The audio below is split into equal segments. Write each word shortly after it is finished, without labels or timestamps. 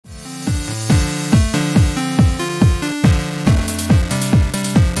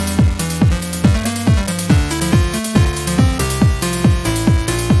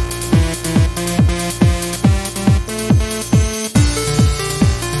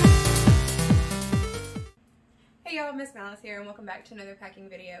y'all, Miss Malice here, and welcome back to another packing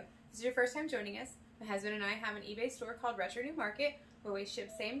video. If this is your first time joining us, my husband and I have an eBay store called Retro New Market where we ship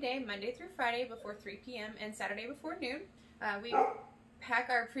same day, Monday through Friday before 3 p.m. and Saturday before noon. We pack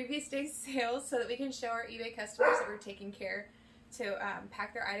our previous day's sales so that we can show our eBay customers that we're taking care to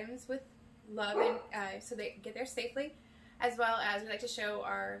pack their items with love and so they get there safely, as well as we like to show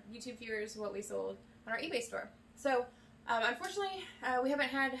our YouTube viewers what we sold on our eBay store. So unfortunately, we haven't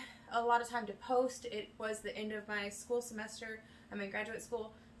had a lot of time to post. It was the end of my school semester. I'm in graduate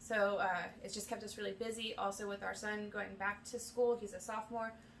school, so it's just kept us really busy. Also with our son going back to school, he's a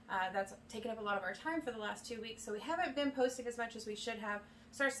sophomore. That's taken up a lot of our time for the last 2 weeks, so we haven't been posting as much as we should have.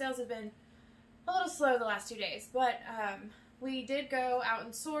 So our sales have been a little slow the last 2 days, but we did go out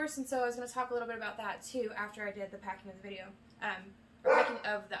and source, and so I was going to talk a little bit about that too after I did the packing of the video, or packing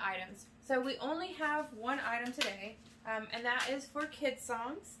of the items. So we only have one item today. And that is for kids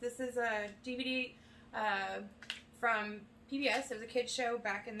songs. This is a DVD from PBS. It was a kids show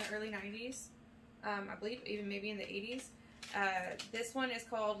back in the early 90s. I believe even maybe in the 80s. This one is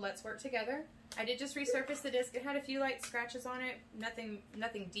called Let's Work Together. I did just resurface the disc. It had a few light scratches on it.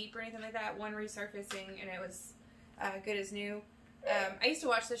 Nothing deep or anything like that. One resurfacing and it was good as new. I used to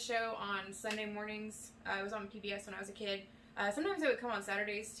watch this show on Sunday mornings. It was on PBS when I was a kid. Sometimes it would come on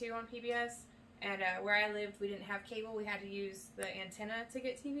Saturdays too on PBS. And where I lived, we didn't have cable. We had to use the antenna to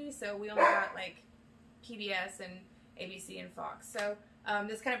get TV, so we only got like PBS and ABC and Fox. So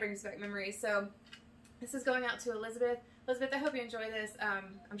this kind of brings back memories. So this is going out to Elizabeth. Elizabeth, I hope you enjoy this.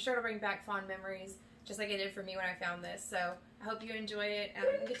 I'm sure it'll bring back fond memories, just like it did for me when I found this. So I hope you enjoy it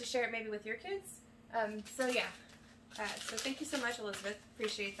and get to share it maybe with your kids. So yeah. So thank you so much, Elizabeth.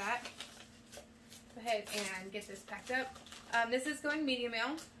 Appreciate that. Go ahead and get this packed up. This is going media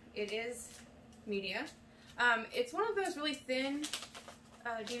mail. It is media. It's one of those really thin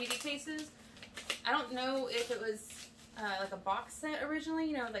DVD cases. I don't know if it was like a box set originally,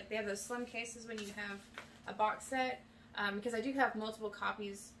 you know, like they have those slim cases when you have a box set, because I do have multiple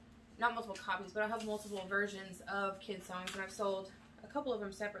copies, not multiple copies, but I have multiple versions of kids songs, and I've sold a couple of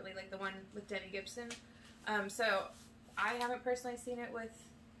them separately, like the one with Debbie Gibson. So I haven't personally seen it with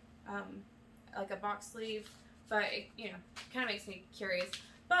like a box sleeve, but it, you know, kind of makes me curious.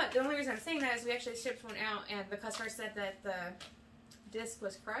 But the only reason I'm saying that is we actually shipped one out, and the customer said that the disc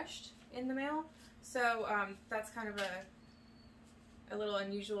was crushed in the mail. So that's kind of a little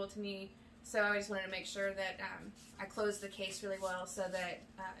unusual to me. So I just wanted to make sure that I closed the case really well so that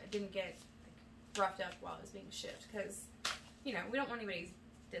it didn't get like, roughed up while it was being shipped. Because, you know, we don't want anybody's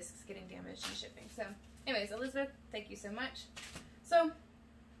discs getting damaged in shipping. So anyways, Elizabeth, thank you so much. So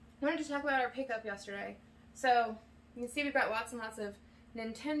I wanted to talk about our pickup yesterday. So you can see we've got lots and lots of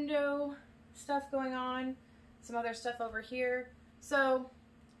Nintendo stuff going on, some other stuff over here. So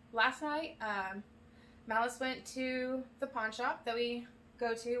last night Malice went to the pawn shop that we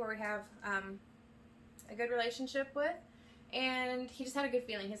go to where we have a good relationship with, and he just had a good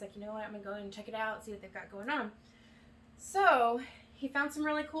feeling. He's like, you know what, I'm gonna go and check it out, see what they've got going on. So he found some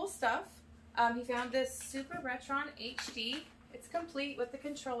really cool stuff. He found this Super Retron HD. It's complete with the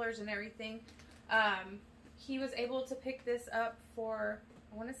controllers and everything. He was able to pick this up for,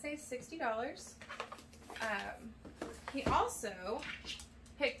 I want to say, $60. He also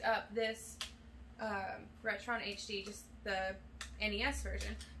picked up this Retron HD, just the NES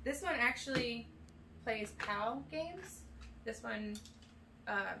version. This one actually plays PAL games. This one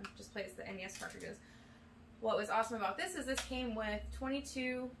just plays the NES cartridges. What was awesome about this is this came with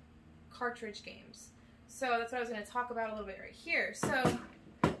 22 cartridge games. So that's what I was going to talk about a little bit right here. So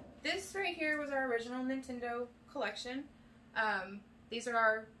this right here was our original Nintendo collection. These are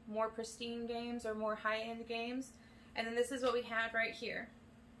our more pristine games or more high-end games. And then this is what we had right here.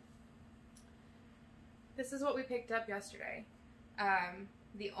 This is what we picked up yesterday.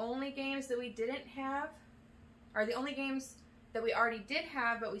 The only games that we didn't have, or the only games that we already did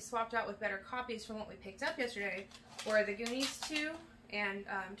have but we swapped out with better copies from what we picked up yesterday, were the Goonies 2 and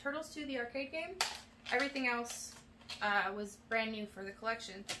Turtles 2, the arcade game. Everything else was brand new for the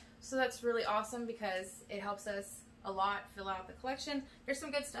collection. So that's really awesome because it helps us a lot fill out the collection. There's some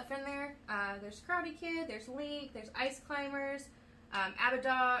good stuff in there. There's Karate Kid, there's Link, there's Ice Climbers,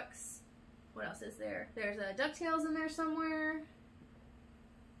 Abadox. What else is there? There's DuckTales in there somewhere.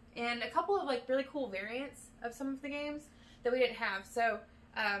 And a couple of like really cool variants of some of the games that we didn't have. So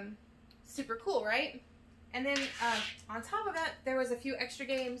super cool, right? And then on top of that, there was a few extra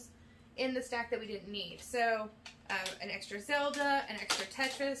games in the stack that we didn't need. So an extra Zelda, an extra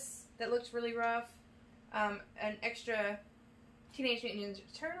Tetris that looked really rough, an extra Teenage Mutant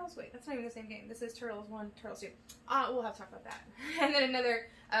Ninja Turtles. Wait, that's not even the same game. This is Turtles 1, Turtles 2. We'll have to talk about that. And then another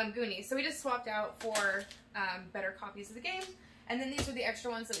Goonies. So we just swapped out for better copies of the game. And then these are the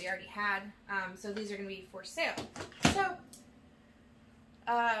extra ones that we already had. So these are going to be for sale. So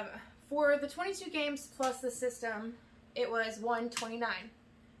for the 22 games plus the system, it was $129.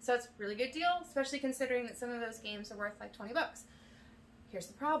 So it's a really good deal, especially considering that some of those games are worth like 20 bucks. Here's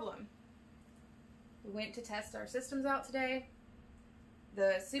the problem. We went to test our systems out today.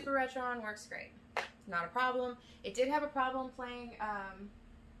 The Super Retron works great. Not a problem. It did have a problem playing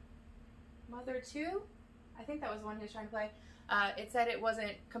Mother 2. I think that was the one he was trying to play. It said it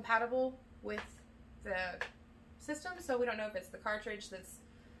wasn't compatible with the system, so we don't know if it's the cartridge that's,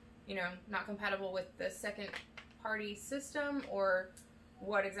 you know, not compatible with the second party system or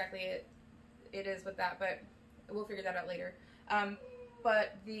what exactly it is with that, but we'll figure that out later.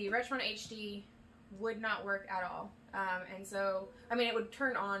 But the Retron HD would not work at all. And so, I mean, it would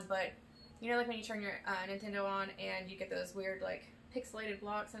turn on, but you know, like when you turn your Nintendo on and you get those weird, like, pixelated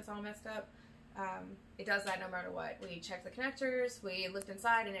blocks and it's all messed up? It does that no matter what. We checked the connectors, we looked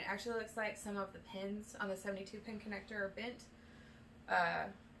inside, and it actually looks like some of the pins on the 72-pin connector are bent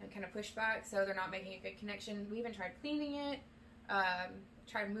and kind of pushed back, so they're not making a good connection. We even tried cleaning it,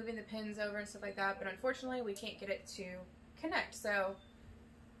 tried moving the pins over and stuff like that, but unfortunately we can't get it to connect, so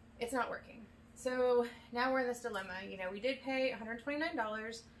it's not working. So now we're in this dilemma. You know, we did pay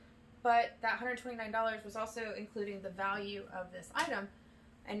 $129, but that $129 was also including the value of this item,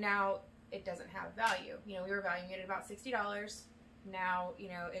 and now it doesn't have value. You know, we were valuing it at about $60. Now, you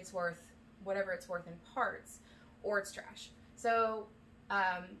know, it's worth whatever it's worth in parts, or it's trash. So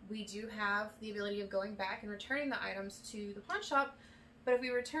we do have the ability of going back and returning the items to the pawn shop, but if we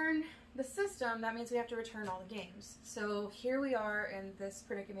return the system, that means we have to return all the games. So here we are in this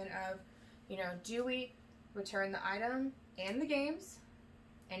predicament of, you know, do we return the item and the games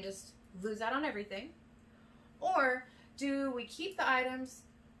and just lose out on everything? Or do we keep the items,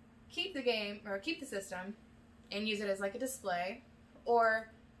 keep the game, or keep the system and use it as like a display?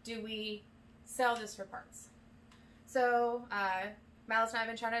 Or do we sell this for parts? So Malice and I have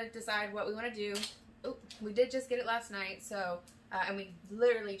been trying to decide what we want to do. Oh, we did just get it last night, so and we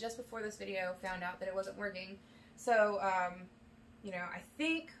literally just before this video found out that it wasn't working. So you know, I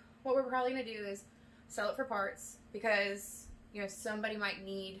think what we're probably going to do is sell it for parts because, you know, somebody might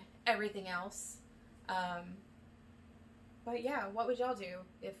need everything else. But yeah, what would y'all do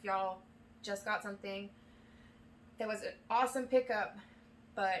if y'all just got something that was an awesome pickup,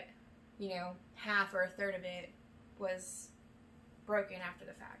 but, you know, half or a third of it was broken after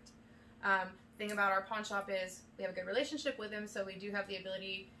the fact? The thing about our pawn shop is we have a good relationship with them, so we do have the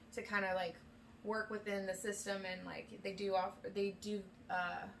ability to kind of like work within the system, and like they do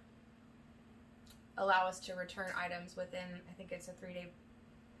allow us to return items within, I think it's a 3-day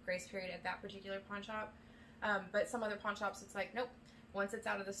grace period at that particular pawn shop. But some other pawn shops, it's like, nope, once it's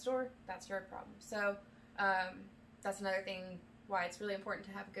out of the store, that's your problem. So that's another thing why it's really important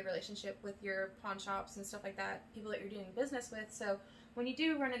to have a good relationship with your pawn shops and stuff like that, people that you're doing business with. So when you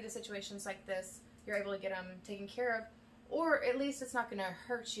do run into situations like this, you're able to get them taken care of, or at least it's not going to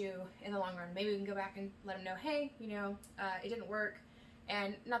hurt you in the long run. Maybe we can go back and let them know, hey, you know, it didn't work.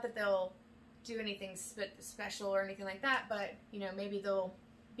 And not that they'll do anything special or anything like that, but, you know, maybe they'll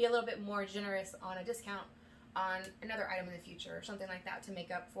be a little bit more generous on a discount on another item in the future or something like that to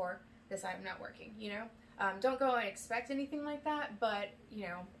make up for this item not working, you know? Don't go and expect anything like that, but, you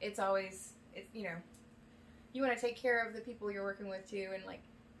know, it's always, you know, you want to take care of the people you're working with too, and like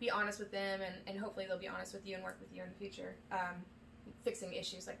be honest with them, and hopefully they'll be honest with you and work with you in the future, fixing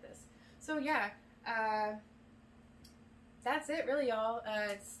issues like this. So yeah, that's it really, y'all.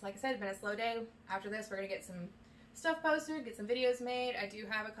 It's, like I said, been a slow day. After this, we're going to get some stuff posted, get some videos made. I do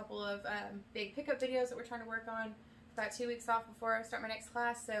have a couple of big pickup videos that we're trying to work on. Got 2 weeks off before I start my next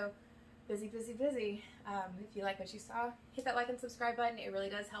class, so busy, busy, busy. If you like what you saw, hit that like and subscribe button. It really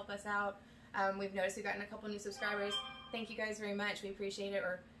does help us out. We've noticed we've gotten a couple new subscribers. Thank you guys very much. We appreciate it.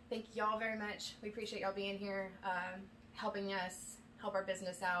 Or thank y'all very much. We appreciate y'all being here, helping us, help our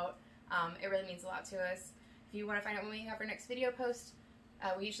business out. It really means a lot to us. If you want to find out when we have our next video post,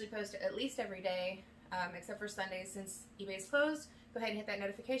 we usually post at least every day, except for Sundays since eBay is closed. Go ahead and hit that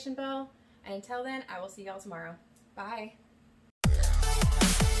notification bell. And until then, I will see y'all tomorrow. Bye.